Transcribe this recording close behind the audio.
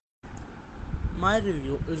My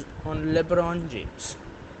review is on Lebron James.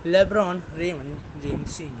 Lebron Raymond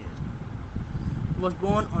James Sr. was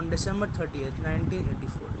born on December 30th,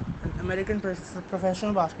 1984, an American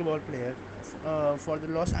professional basketball player for the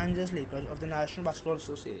Los Angeles Lakers of the National Basketball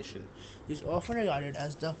Association. He is often regarded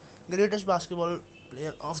as the greatest basketball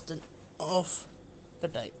player of the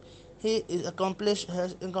time.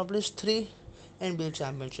 Has accomplished three NBA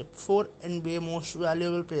championships, four NBA Most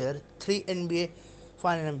Valuable Player, three NBA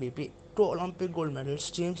Final MVP, two Olympic gold medals.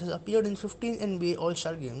 James has appeared in 15 NBA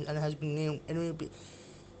All-Star games and has been named MVP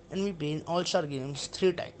in All-Star games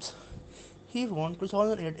three times. He won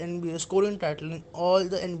 2008 NBA scoring title in all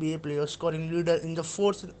the NBA players scoring leader in the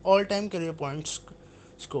fourth all-time career points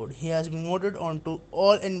scored. He has been voted onto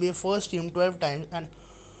All NBA First Team 12 times and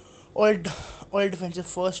All All Defensive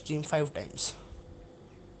First Team 5 times.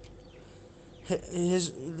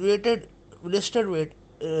 His listed weight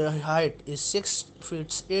height is 6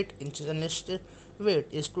 feet 8 inches and listed weight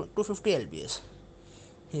is 250 lbs.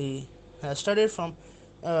 He has studied from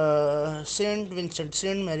Saint Vincent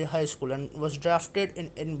Saint Mary High School and was drafted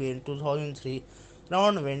in NBA in 2003,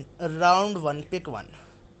 round one, pick one.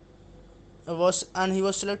 He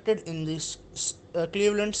was selected in the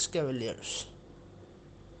Cleveland Cavaliers.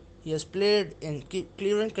 He has played in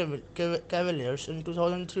Cleveland Cavaliers in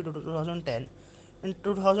 2003 to 2010. In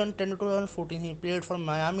 2010 to 2014, he played for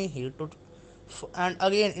Miami Heat, and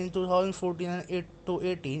again in 2014 and 8 to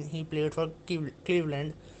 18, he played for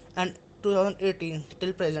Cleveland, and 2018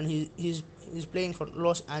 till present, he's playing for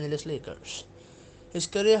Los Angeles Lakers. His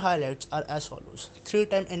career highlights are as follows: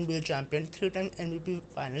 three-time NBA champion, three-time MVP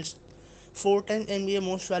Finals, four-time NBA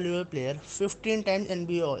Most Valuable Player, 15 times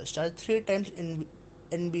NBA All-Star, three times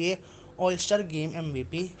NBA All-Star Game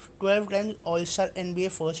MVP, 12 times All-Star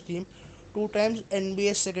NBA First Team, two times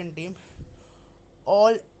NBA Second Team,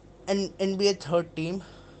 All NBA Third Team,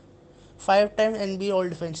 five times NBA All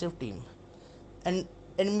Defensive Team, and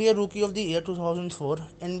NBA Rookie of the Year 2004,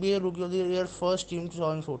 NBA Rookie of the Year First Team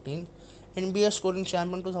 2014, NBA Scoring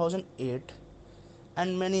Champion 2008,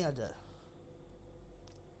 and many other.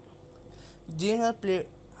 James has played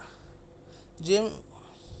James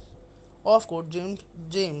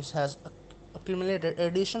James has accumulated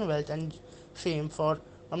additional wealth and fame from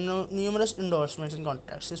numerous endorsements and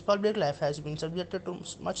contracts. His public life has been subjected to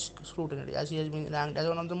much scrutiny as he has been ranked as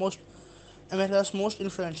one of the most America's most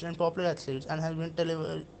influential and popular athletes and has been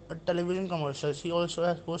television commercials. He also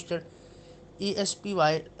has hosted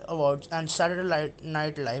ESPY awards and Saturday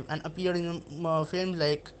Night Live and appeared in films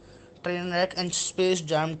like Trainwreck and Space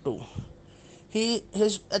Jam 2.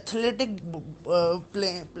 His athletic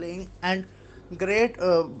playing and great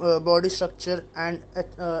body structure and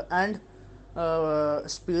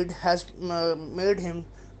speed has made him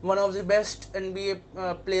one of the best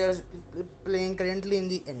NBA players playing currently in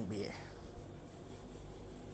the NBA.